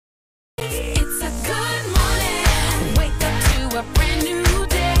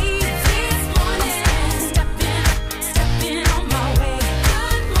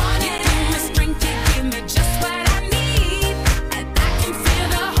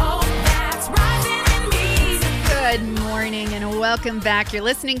welcome back. You're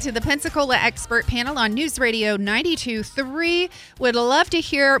listening to the Pensacola Expert Panel on News Radio 92.3. Would love to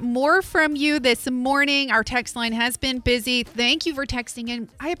hear more from you this morning. Our text line has been busy. Thank you for texting in.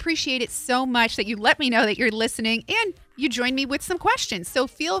 I appreciate it so much that you let me know that you're listening and you join me with some questions. So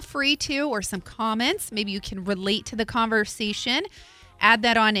feel free to, or some comments. Maybe you can relate to the conversation. Add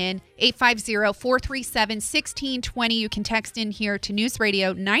that on in, 850-437-1620. You can text in here to News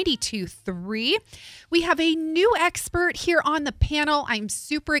Radio 92.3. We have a new expert here on the panel. I'm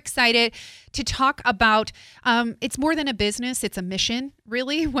super excited to talk about, it's more than a business, it's a mission,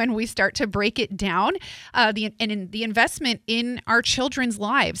 really, when we start to break it down, the investment in our children's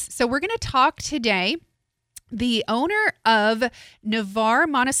lives. So we're going to talk today. The owner of Navarre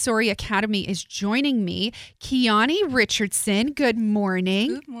Montessori Academy is joining me, Kiani Richardson. Good morning.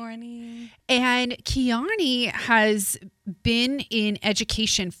 Good morning. And Kiani has been in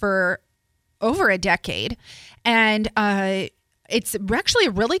education for over a decade. And it's actually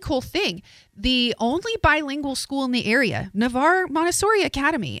a really cool thing. The only bilingual school in the area, Navarre Montessori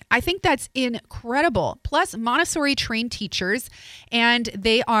Academy. I think that's incredible. Plus Montessori trained teachers, and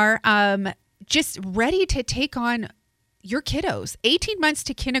they are just ready to take on your kiddos. 18 months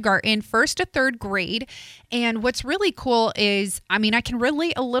to kindergarten, first to third grade. And what's really cool is, I can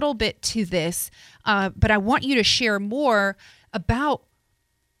relate a little bit to this, but I want you to share more about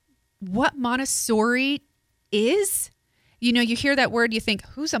what Montessori is. You know, you hear that word, you think,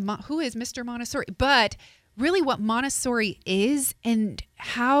 who is Mr. Montessori? But really what Montessori is and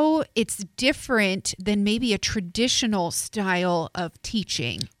how it's different than maybe a traditional style of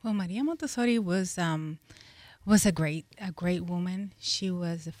teaching. Well, Maria Montessori was a great woman. She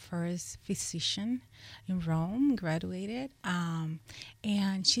was the first physician in Rome, graduated, and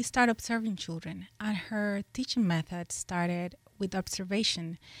she started observing children. And her teaching method started with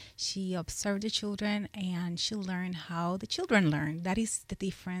observation. She observed the children and she learned how the children learn. That is the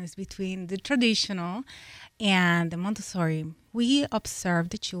difference between the traditional and the Montessori. We observe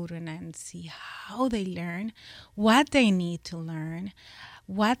the children and see how they learn, what they need to learn,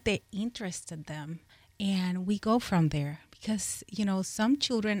 what they interested them, and we go from there. Because, you know, some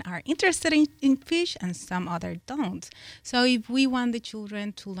children are interested in fish and some other don't. So if we want the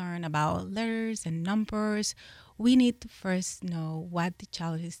children to learn about letters and numbers, we need to first know what the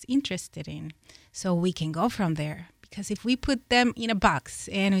child is interested in so we can go from there. Because if we put them in a box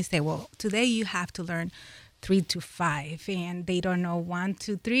and we say, well, today you have to learn 3 to 5 and they don't know 1,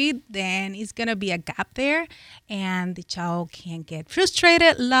 2, 3, then it's going to be a gap there and the child can get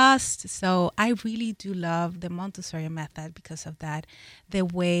frustrated, lost. So I really do love the Montessori method because of that, the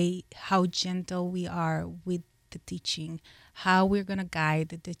way how gentle we are with the teaching, how we're going to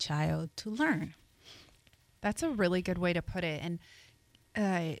guide the child to learn. That's a really good way to put it. And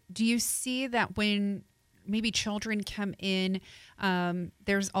do you see that when maybe children come in,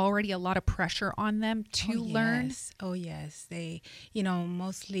 there's already a lot of pressure on them to learn? Oh, yes. They,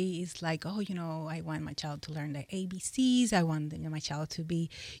 mostly it's like, I want my child to learn the ABCs. I want my child to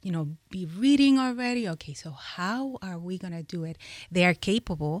be reading already. Okay, so how are we going to do it? They are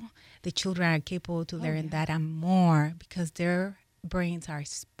capable. The children are capable to learn that and more because they're brains are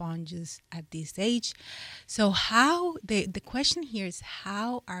sponges at this age. So how the question here is,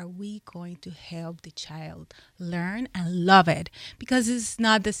 how are we going to help the child learn and love it? Because it's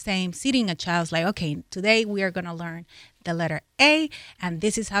not the same sitting a child's like, okay, today we are going to learn the letter A and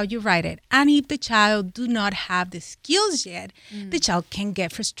this is how you write it. And if the child do not have the skills yet, the child can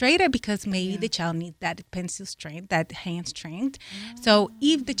get frustrated because maybe the child needs that pencil strength, that hand strength. So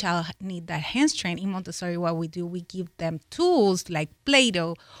if the child need that hand strength, in Montessori what we do, we give them tools like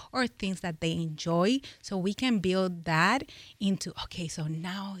Play-Doh or things that they enjoy, so we can build that into, okay, so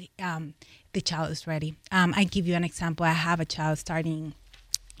now the child is ready. I give you an example. I have a child starting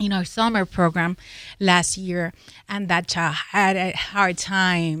in our summer program last year, and that child had a hard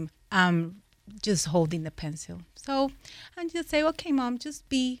time just holding the pencil. So I just say, okay, Mom, just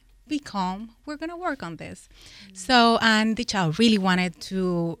be calm. We're going to work on this. So, and the child really wanted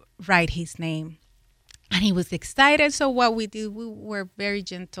to write his name. And he was excited. So what we did, we were very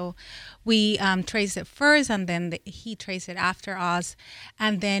gentle. We traced it first, and then he traced it after us.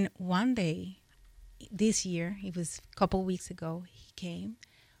 And then one day, this year, it was a couple weeks ago, he came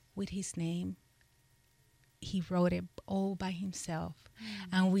with his name. He wrote it all by himself,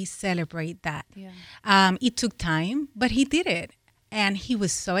 and we celebrate that. Yeah. It took time, but he did it. And he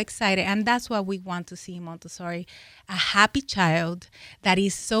was so excited. And that's what we want to see in Montessori, a happy child that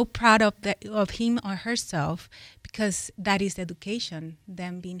is so proud of him or herself, because that is education,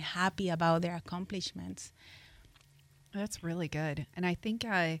 them being happy about their accomplishments. That's really good. And I think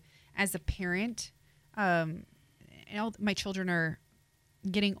as a parent, now my children are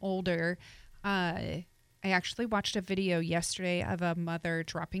getting older. I actually watched a video yesterday of a mother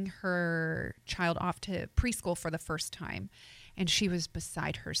dropping her child off to preschool for the first time. And she was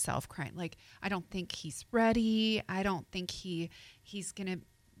beside herself crying. Like, I don't think he's ready. I don't think he's going to,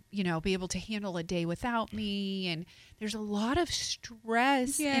 be able to handle a day without me. And there's a lot of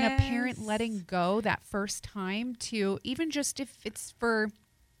stress in a parent letting go that first time to, even just if it's for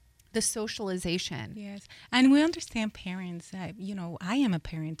the socialization. Yes. And we understand parents. I am a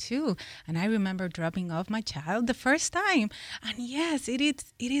parent too. And I remember dropping off my child the first time. And yes, it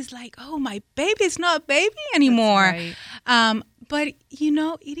is like, oh, my baby's not baby anymore. That's right. But,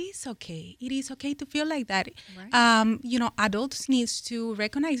 it is okay. It is okay to feel like that. Right. Adults needs to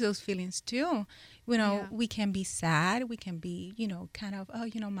recognize those feelings too. We can be sad. We can be, kind of,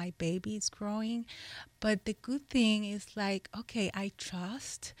 my baby is growing. But the good thing is like, okay, I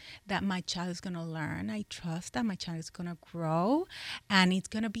trust that my child is going to learn. I trust that my child is going to grow and it's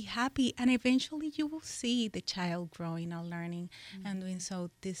going to be happy. And eventually you will see the child growing and learning and doing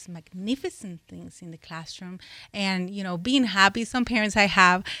these magnificent things in the classroom. And, being happy. Some parents I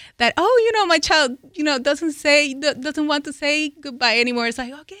have that, my child, doesn't want to say goodbye anymore. It's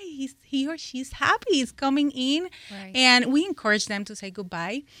like, okay, he or she's happy. He's coming in. Right. And we encourage them to say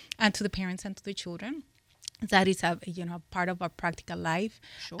goodbye to the parents and to the children. That is a part of our practical life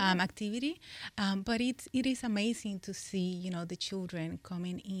activity, but it is amazing to see the children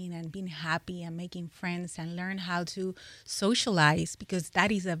coming in and being happy and making friends and learn how to socialize, because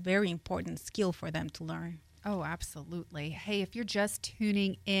that is a very important skill for them to learn. Oh, absolutely. Hey, if you're just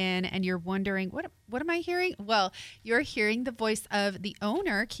tuning in and you're wondering, what am I hearing? Well, you're hearing the voice of the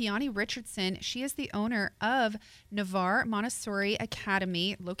owner, Kiani Richardson. She is the owner of Navarre Montessori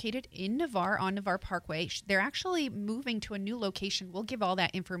Academy, located in Navarre on Navarre Parkway. They're actually moving to a new location. We'll give all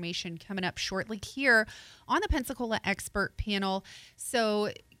that information coming up shortly here on the Pensacola Expert Panel. So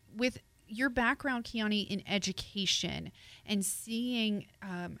with your background, Kiani, in education and seeing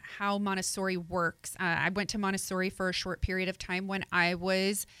how Montessori works. I went to Montessori for a short period of time when I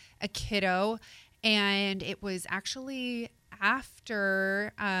was a kiddo, and it was actually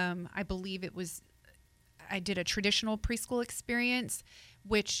after, I believe I did a traditional preschool experience,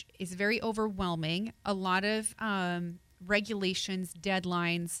 which is very overwhelming. A lot of regulations,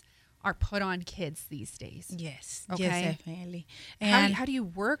 deadlines are put on kids these days. Yes, okay? Yes, definitely. And how do you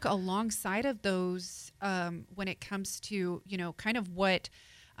work alongside of those when it comes to, kind of what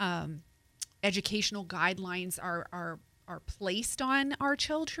educational guidelines are placed on our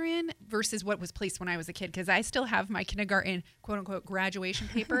children versus what was placed when I was a kid? Because I still have my kindergarten, quote unquote, graduation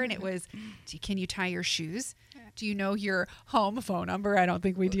paper, and it was, can you tie your shoes? Do you know your home phone number? I don't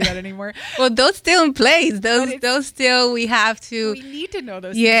think we do that anymore. Well, those still in place. Those still we have to. We need to know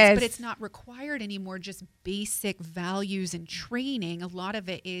those yes. things, but it's not required anymore. Just basic values and training. A lot of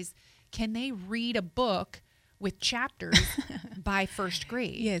it is, can they read a book with chapters by first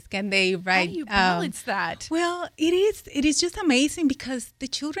grade? Yes, can they write? How do you balance that? Well, it is just amazing because the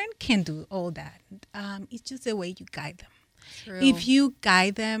children can do all that. It's just the way you guide them. True. If you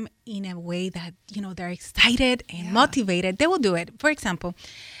guide them in a way that, they're excited and motivated, they will do it. For example,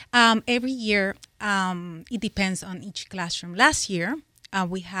 every year, it depends on each classroom. Last year,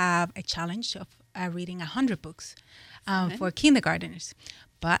 we have a challenge of reading 100 books for kindergartners.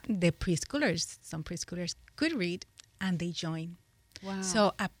 But the preschoolers, some preschoolers could read and they joined. Wow.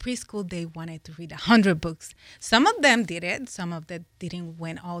 So at preschool, they wanted to read 100 books. Some of them did it. Some of them didn't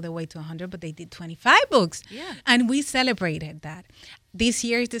went all the way to 100, but they did 25 books. Yeah. And we celebrated that. This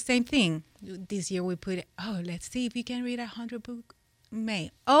year is the same thing. This year we put, let's see if you can read 100 books.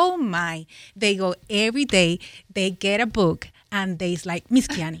 Oh my, they go every day, they get a book and they's like, Miss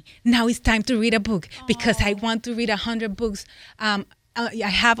Kiani, now it's time to read a book because I want to read 100 books. I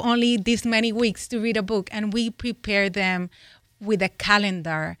have only this many weeks to read a book, and we prepare them with a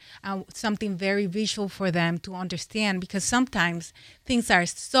calendar, something very visual for them to understand, because sometimes things are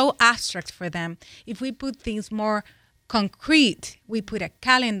so abstract for them. If we put things more concrete, we put a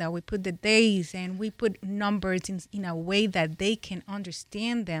calendar, we put the days, and we put numbers in a way that they can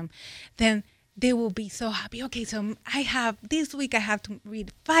understand them, then they will be so happy. Okay, so this week I have to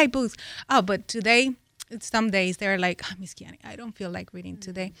read 5 books. Oh, but today, some days they're like, Miss Kiani, I don't feel like reading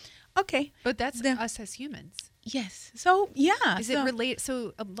today. Okay. But that's us as humans. Yes. So, yeah. Is it relate?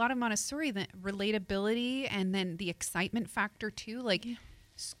 So a lot of Montessori, the relatability and then the excitement factor too. Like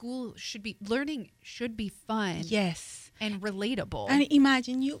learning should be fun. Yes. And relatable. And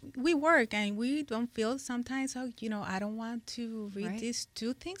imagine we work and we don't feel sometimes, I don't want to read these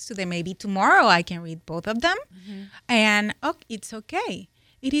 2 things today. Maybe tomorrow I can read both of them. Mm-hmm. And it's okay.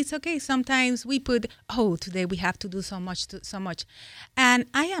 It is okay. Sometimes we put, oh, today we have to do so much, so much. And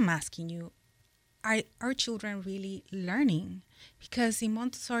I am asking you, are our children really learning? Because in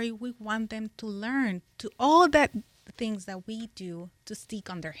Montessori, we want them to learn to all that things that we do to stick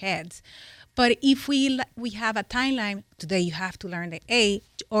on their heads. But if we have a timeline, today you have to learn the A,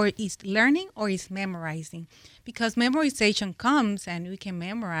 or is learning or is memorizing, because memorization comes and we can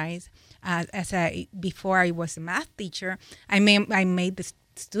memorize. Before I was a math teacher, I made the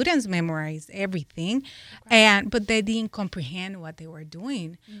students memorize everything, but they didn't comprehend what they were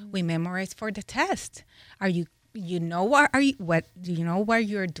doing. We memorized for the test. What do you know what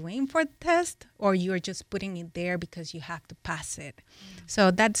you're doing for the test, or you're just putting it there because you have to pass it?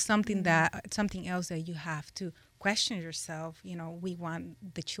 So that's something else that you have to question yourself. We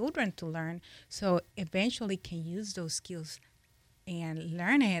want the children to learn, so eventually can use those skills and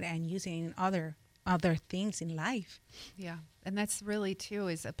learn it and use it in other things in life. Yeah. And that's really too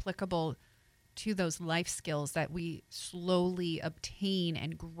is applicable to those life skills that we slowly obtain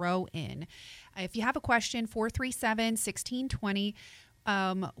and grow in. If you have a question, 437-1620.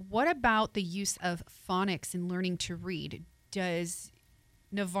 What about the use of phonics in learning to read? Does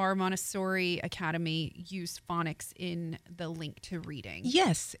Navarre Montessori Academy use phonics in the link to reading?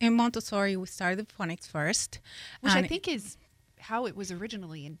 Yes. In Montessori, we started phonics first. Which I think is how it was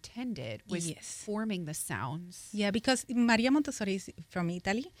originally intended, was forming the sounds. Yeah, because Maria Montessori is from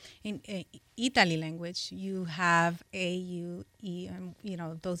Italy. In Italy language, you have A, U, E, and,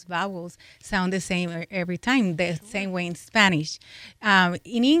 those vowels sound the same every time, the same way in Spanish. In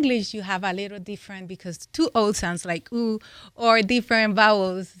English, you have a little different because two O sounds like oo, or different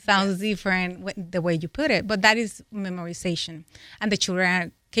vowels sounds different the way you put it. But that is memorization. And the children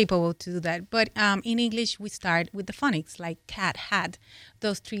are capable to do that. But in English, we start with the phonics, like cat, hat,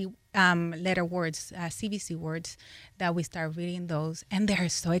 those three letter words, CVC words, that we start reading those. And they're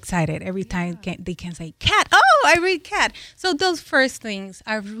so excited every time they can say cat. Oh, I read cat. So those first things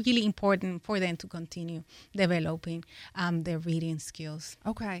are really important for them to continue developing their reading skills.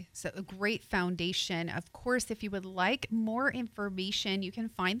 Okay, so a great foundation. Of course, if you would like more information, you can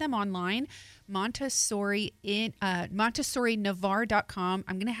find them online, MontessoriNavarre.com.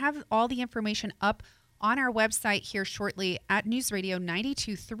 I'm going to have all the information up on our website here shortly at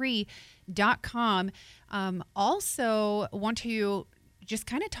newsradio923.com. Also want to just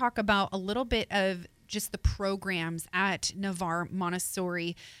kind of talk about a little bit of just the programs at Navarre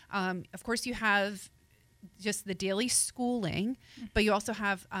Montessori. Of course, you have just the daily schooling, but you also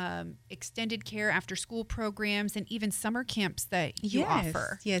have extended care after school programs and even summer camps that you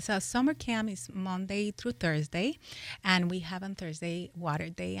offer. Yes, our summer camp is Monday through Thursday, and we have on Thursday water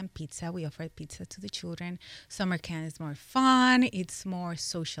day and pizza. We offer pizza to the children. Summer camp is more fun. It's more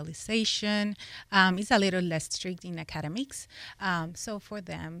socialization. It's a little less strict in academics. So for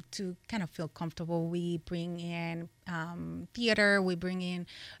them to kind of feel comfortable, we bring in theater, we bring in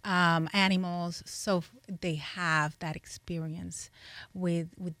animals, so they have that experience with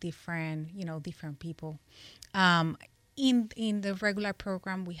different people. In the regular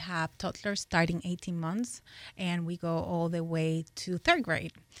program, we have toddlers starting 18 months, and we go all the way to third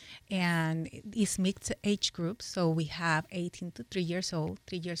grade. And it's mixed age groups, so we have 18 to 3 years old,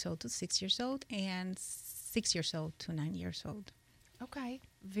 3 years old to 6 years old, and 6 years old to 9 years old. Okay,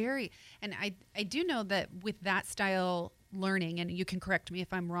 and I do know that with that style learning, and you can correct me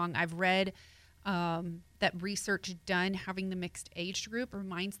if I'm wrong, I've read that research done having the mixed age group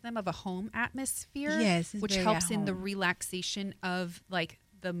reminds them of a home atmosphere. Yes, which helps in the relaxation of like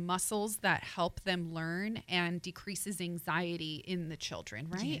the muscles that help them learn and decreases anxiety in the children,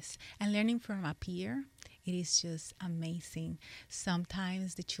 right? Yes, and learning from a peer, it is just amazing.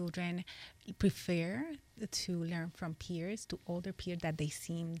 Sometimes the children prefer to learn from peers, to older peers that they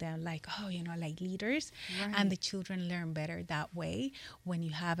seem them like, like leaders. Right. And the children learn better that way when you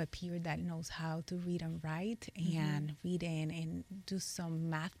have a peer that knows how to read and write and read and do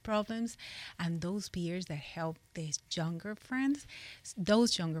some math problems. And those peers that help these younger friends,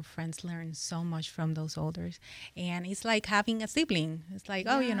 those younger friends learn so much from those olders. And it's like having a sibling. It's like,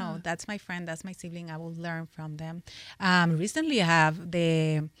 that's my friend, that's my sibling. I will learn from them. Recently I have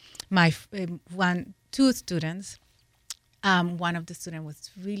two students. One of the students was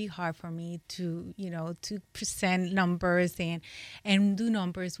really hard for me to present numbers and do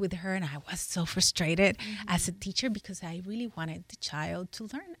numbers with her. And I was so frustrated as a teacher because I really wanted the child to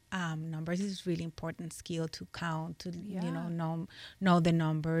learn numbers. It's a really important skill to count, to, know the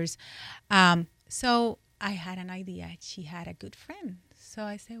numbers. So I had an idea. She had a good friend. So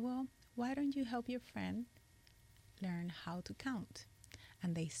I said, well, why don't you help your friend learn how to count?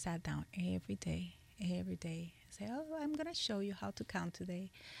 And they sat down every day. I say, oh, I'm going to show you how to count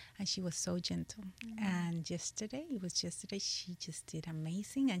today. And she was so gentle. And yesterday, she just did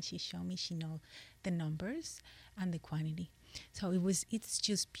amazing. And she showed me she know the numbers and the quantity. So it's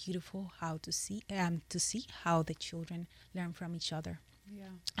just beautiful how to see how the children learn from each other. Yeah.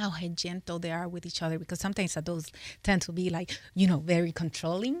 How gentle they are with each other, because sometimes adults tend to be like, very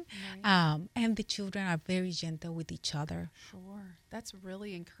controlling. Right. And the children are very gentle with each other. Sure. That's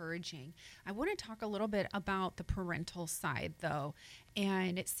really encouraging. I want to talk a little bit about the parental side, though.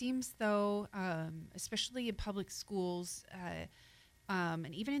 And it seems, though, especially in public schools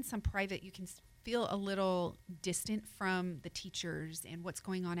and even in some private, you can feel a little distant from the teachers and what's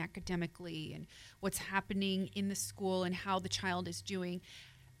going on academically and what's happening in the school and how the child is doing.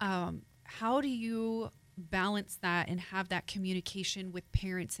 How do you balance that and have that communication with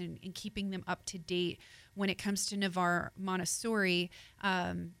parents and keeping them up to date when it comes to Navarre Montessori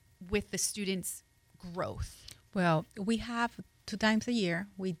with the students' growth? Well, we have 2 times a year,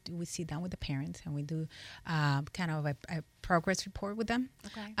 we sit down with the parents and we do kind of a progress report with them.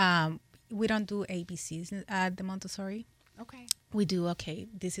 Okay. We don't do ABCs at the Montessori. Okay. We do, okay,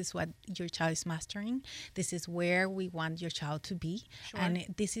 this is what your child is mastering. This is where we want your child to be. Sure. And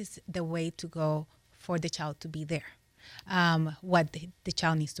this is the way to go for the child to be there. What the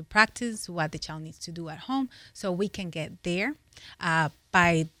child needs to practice, what the child needs to do at home, so we can get there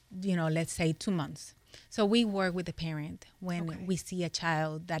by, let's say 2 months. So we work with the parent when we see a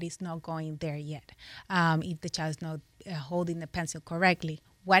child that is not going there yet. If the child is not holding the pencil correctly,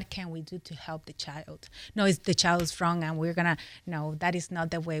 what can we do to help the child? No, it's the child is wrong and we're going to, no, that is not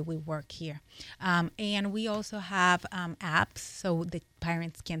the way we work here. And we also have apps so the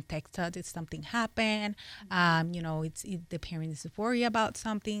parents can text us if something happened. If the parent is worried about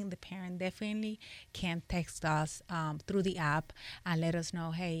something, the parent definitely can text us through the app and let us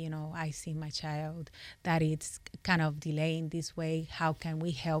know, hey, I see my child that it's kind of delaying this way. How can we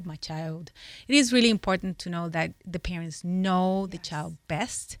help my child? It is really important to know that the parents know the child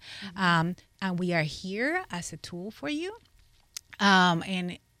best. And we are here as a tool for you.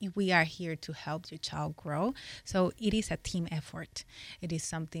 And we are here to help your child grow. So it is a team effort. It is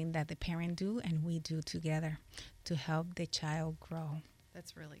something that the parent do and we do together to help the child grow.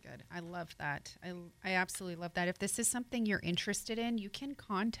 That's really good. I love that. I absolutely love that. If this is something you're interested in, you can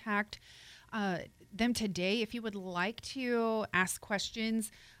contact them today. If you would like to ask questions,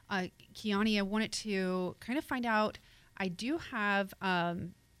 Kiani, I wanted to kind of find out, I do have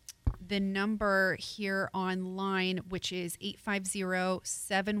the number here online, which is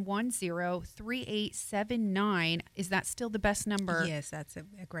 850-710-3879. Is that still the best number? Yes, that's a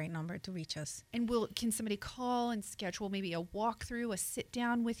great number to reach us. And can somebody call and schedule maybe a walkthrough, a sit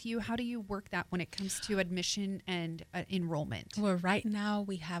down with you? How do you work that when it comes to admission and enrollment? Well, right now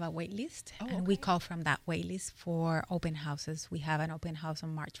we have a wait list, and we call from that wait list for open houses. We have an open house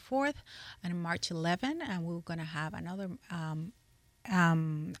on March 4th and March 11th, and we're going to have another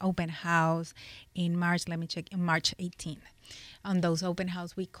open house in March. Let me check. In March 18th. On those open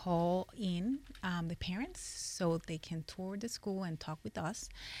house, we call in the parents so they can tour the school and talk with us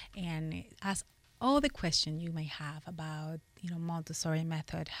and ask all the questions you may have about Montessori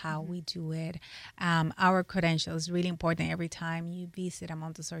method, how we do it. Our credentials is really important. Every time you visit a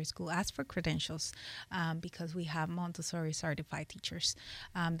Montessori school, ask for credentials because we have Montessori certified teachers.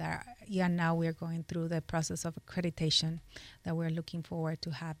 Now we're going through the process of accreditation that we're looking forward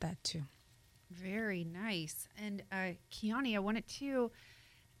to have that too. Very nice. And Kiani, I wanted to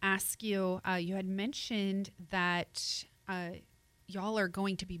ask you, you had mentioned that y'all are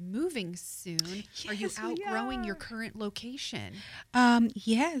going to be moving soon. Yes, are you outgrowing your current location?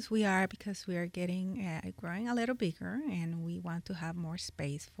 Yes, we are, because we are growing a little bigger, and we want to have more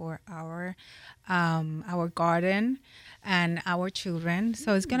space for our garden and our children.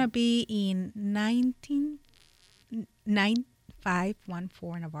 So it's gonna be in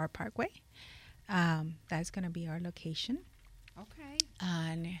 9514 Navarre Parkway. That's gonna be our location. Okay.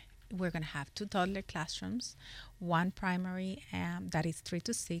 And we're going to have 2 toddler classrooms, 1 primary that is 3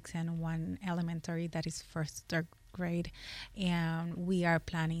 to 6, and 1 elementary that is 1st to 3rd grade. And we are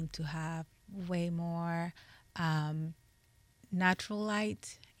planning to have way more natural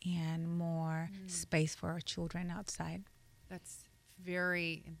light and more space for our children outside. That's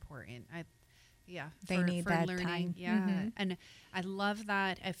very important. They need that learning. time. Yeah. Mm-hmm. And I love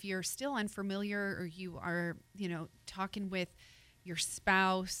that. If you're still unfamiliar, or you are, talking with your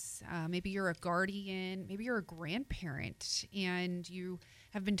spouse, maybe you're a guardian, maybe you're a grandparent, and you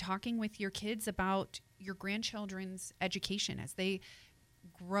have been talking with your kids about your grandchildren's education as they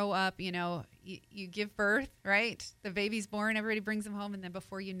grow up, you give birth, right? The baby's born, everybody brings them home. And then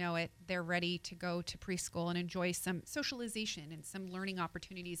before you know it, they're ready to go to preschool and enjoy some socialization and some learning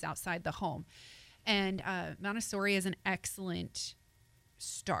opportunities outside the home. And Montessori is an excellent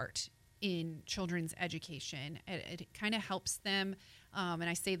start in children's education. It kind of helps them, and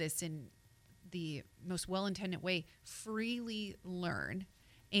I say this in the most well-intended way, freely learn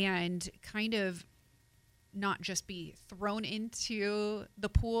and kind of not just be thrown into the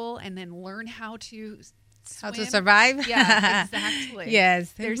pool and then learn how to swim. How to survive. Yeah, exactly.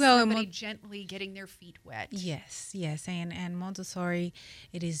 Yes. There's somebody gently getting their feet wet. Yes. And Montessori,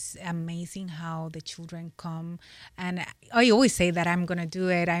 it is amazing how the children come. And I always say that I'm going to do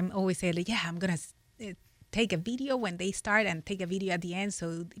it. I'm always say, like, I'm going to take a video when they start and take a video at the end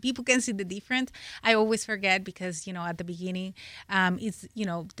so people can see the difference. I always forget because, at the beginning, it's,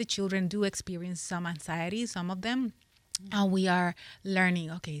 the children do experience some anxiety, some of them. We are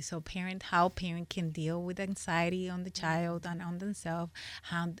learning, so how parent can deal with anxiety on the child and on themselves,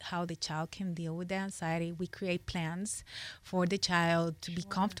 how the child can deal with the anxiety. We create plans for the child to be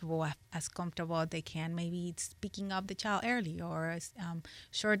comfortable, as comfortable as they can. Maybe it's picking up the child early or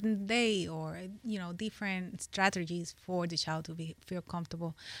shorten the day or, different strategies for the child to feel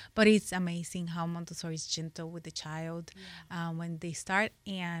comfortable. But it's amazing how Montessori is gentle with the child when they start.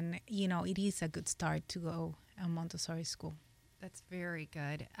 And, it is a good start to go Montessori school. That's very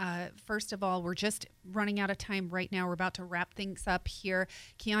good. First of all, we're just running out of time right now. We're about to wrap things up here.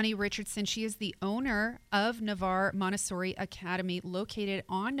 Kiani Richardson, she is the owner of Navarre Montessori Academy, located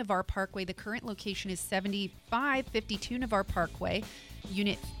on Navarre Parkway. The current location is 7552 Navarre Parkway,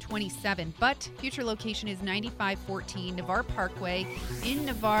 Unit 27. But future location is 9514 Navarre Parkway in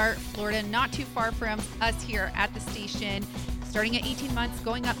Navarre, Florida, not too far from us here at the station. Starting at 18 months,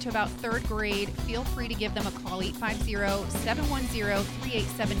 going up to about third grade, feel free to give them a call,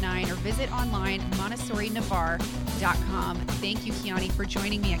 850-710-3879, or visit online, montessorinavarre.com. Thank you, Kiani, for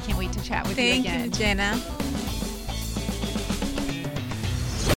joining me. I can't wait to chat with you again. Thank you, Jenna.